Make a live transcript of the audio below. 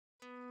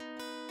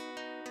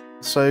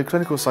So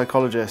clinical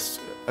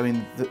psychologist, I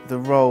mean, the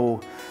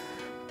role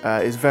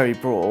is very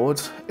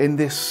broad. In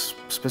this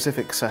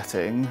specific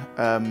setting,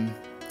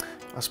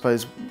 I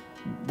suppose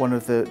one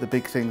of the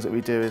big things that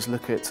we do is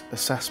look at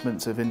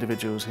assessments of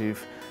individuals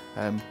who've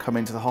come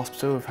into the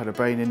hospital, have had a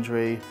brain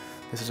injury.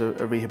 This is a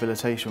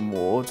rehabilitation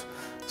ward.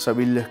 So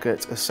we look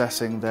at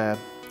assessing their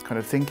kind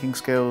of thinking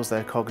skills,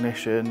 their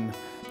cognition,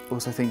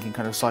 also thinking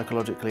kind of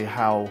psychologically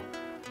how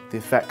the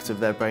effects of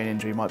their brain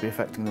injury might be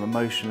affecting them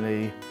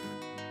emotionally.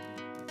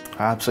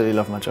 I absolutely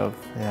love my job,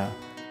 yeah.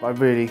 I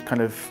really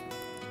kind of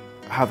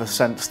have a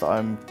sense that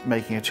I'm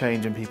making a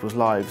change in people's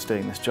lives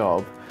doing this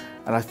job,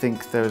 and I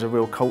think there is a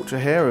real culture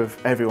here of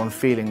everyone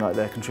feeling like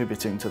they're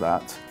contributing to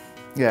that.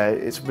 Yeah,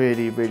 it's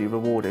really, really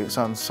rewarding. It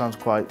sounds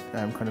quite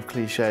kind of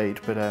cliched,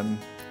 but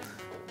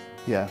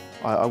yeah,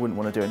 I wouldn't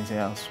want to do anything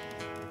else.